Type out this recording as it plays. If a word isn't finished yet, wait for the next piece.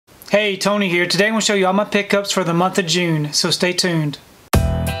Hey, Tony here. Today I'm going to show you all my pickups for the month of June, so stay tuned.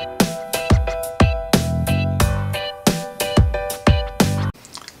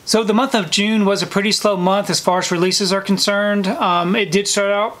 So the month of June was a pretty slow month as far as releases are concerned. It did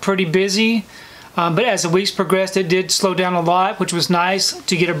start out pretty busy, but as the weeks progressed it did slow down a lot, which was nice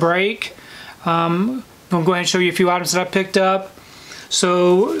to get a break. I'm going to go ahead and show you a few items that I picked up.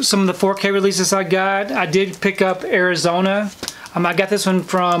 So some of the 4K releases I got, I did pick up Arizona. I got this one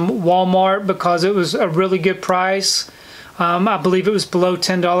from Walmart because it was a really good price. I believe it was below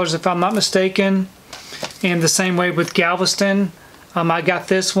 $10 if I'm not mistaken. And the same way with Galveston. I got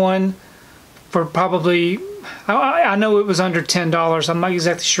this one for probably, I know it was under $10. I'm not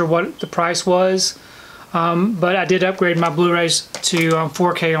exactly sure what the price was. But I did upgrade my Blu-rays to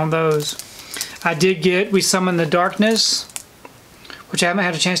 4K on those. I did get We Summon the Darkness, which I haven't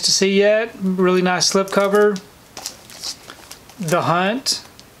had a chance to see yet. Really nice slipcover. The Hunt,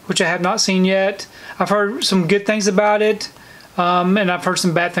 which I have not seen yet. I've heard some good things about it, and I've heard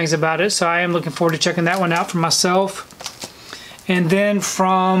some bad things about it, so I am looking forward to checking that one out for myself. And then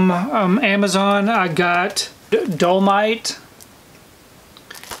from Amazon, I got Dolomite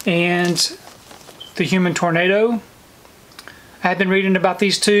and The Human Tornado. I have been reading about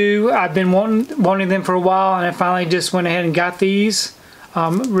these two. I've been wanting them for a while, and I finally just went ahead and got these.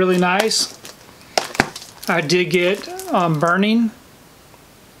 Really nice. I did get Burning.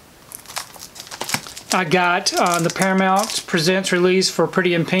 I got the Paramount Presents release for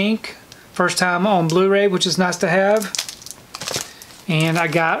Pretty in Pink. First time on Blu-ray, which is nice to have. And I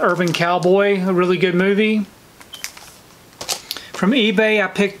got Urban Cowboy, a really good movie. From eBay, I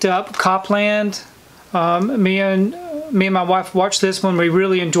picked up Copland. Me and my wife watched this one. We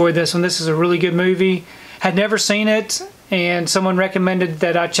really enjoyed this one. This is a really good movie. Had never seen it, and someone recommended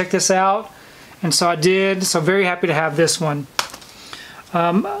that I check this out. And so I did, so very happy to have this one.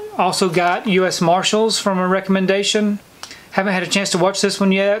 Also got U.S. Marshals from a recommendation. Haven't had a chance to watch this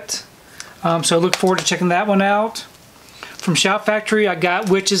one yet, so I look forward to checking that one out. From Shout Factory, I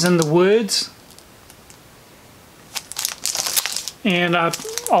got Witches in the Woods. And I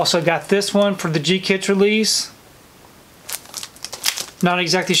also got this one for the G-Kids release. Not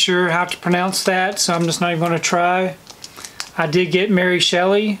exactly sure how to pronounce that, so I'm just not even going to try. I did get Mary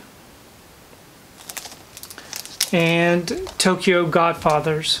Shelley and Tokyo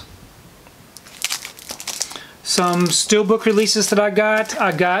Godfathers. Some Steelbook releases that I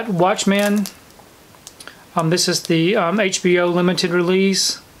got Watchmen. This is the HBO limited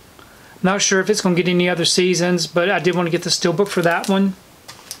release. Not sure if it's going to get any other seasons, but I did want to get the Steelbook for that one.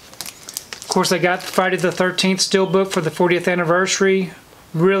 Of course, I got Friday the 13th Steelbook for the 40th anniversary.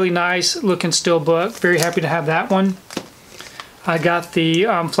 Really nice looking Steelbook. Very happy to have that one. I got the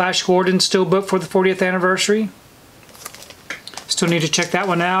Flash Gordon Steelbook for the 40th anniversary. Still need to check that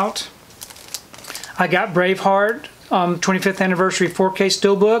one out. I got Braveheart 25th anniversary 4K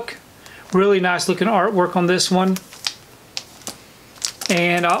Steelbook. Really nice looking artwork on this one.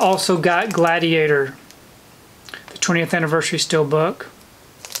 And I also got Gladiator, the 20th anniversary Steelbook.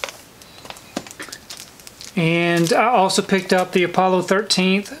 And I also picked up the Apollo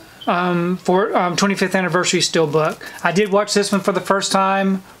 13th for 25th anniversary Steelbook. I did watch this one for the first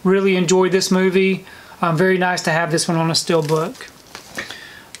time. Really enjoyed this movie. Very nice to have this one on a Steelbook.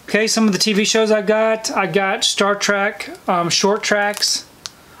 Okay, some of the TV shows I got Star Trek Short Tracks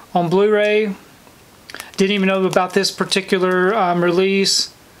on Blu-ray. Didn't even know about this particular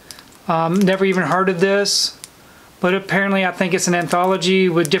release. Never even heard of this. But apparently I think it's an anthology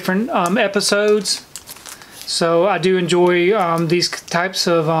with different episodes. So I do enjoy these types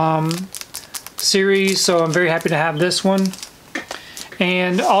of series, so I'm very happy to have this one.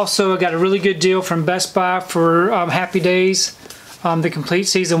 And also I got a really good deal from Best Buy for Happy Days, the complete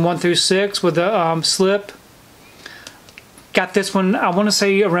season 1 through 6 with the slip. Got this one, I want to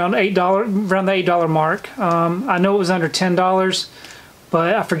say around around the $8 mark. I know it was under $10,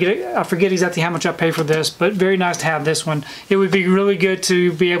 but I forget exactly how much I paid for this. But very nice to have this one. It would be really good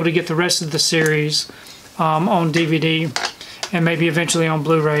to be able to get the rest of the series on DVD and maybe eventually on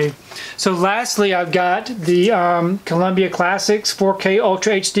Blu-ray. So lastly, I've got the Columbia Classics 4K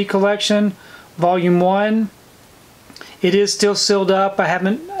Ultra HD Collection, Volume 1. It is still sealed up. I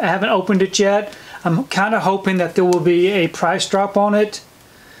haven't opened it yet. I'm kind of hoping that there will be a price drop on it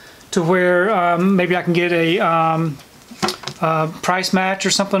to where maybe I can get a price match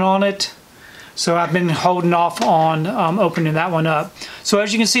or something on it. So I've been holding off on opening that one up. So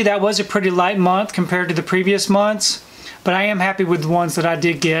as you can see, that was a pretty light month compared to the previous months, but I am happy with the ones that I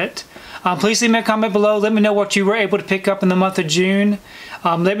did get. Please leave me a comment below. Let me know what you were able to pick up in the month of June.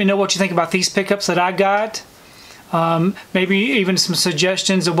 Let me know what you think about these pickups that I got. maybe even some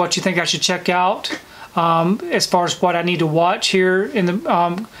suggestions of what you think I should check out as far as what I need to watch here in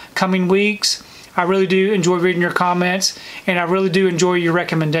the coming weeks. I really do enjoy reading your comments, and I really do enjoy your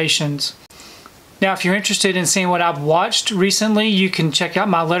recommendations. Now, if you're interested in seeing what I've watched recently, you can check out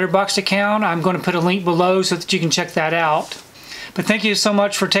my Letterboxd account. I'm going to put a link below so that you can check that out. But thank you so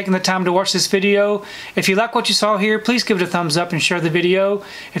much for taking the time to watch this video. If you like what you saw here, please give it a thumbs up and share the video.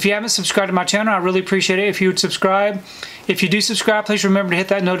 If you haven't subscribed to my channel, I really appreciate it if you would subscribe. If you do subscribe, please remember to hit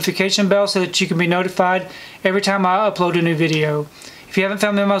that notification bell so that you can be notified every time I upload a new video. If you haven't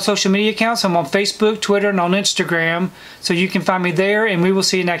found me on my social media accounts, I'm on Facebook, Twitter, and on Instagram, so you can find me there, and we will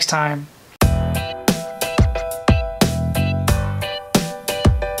see you next time.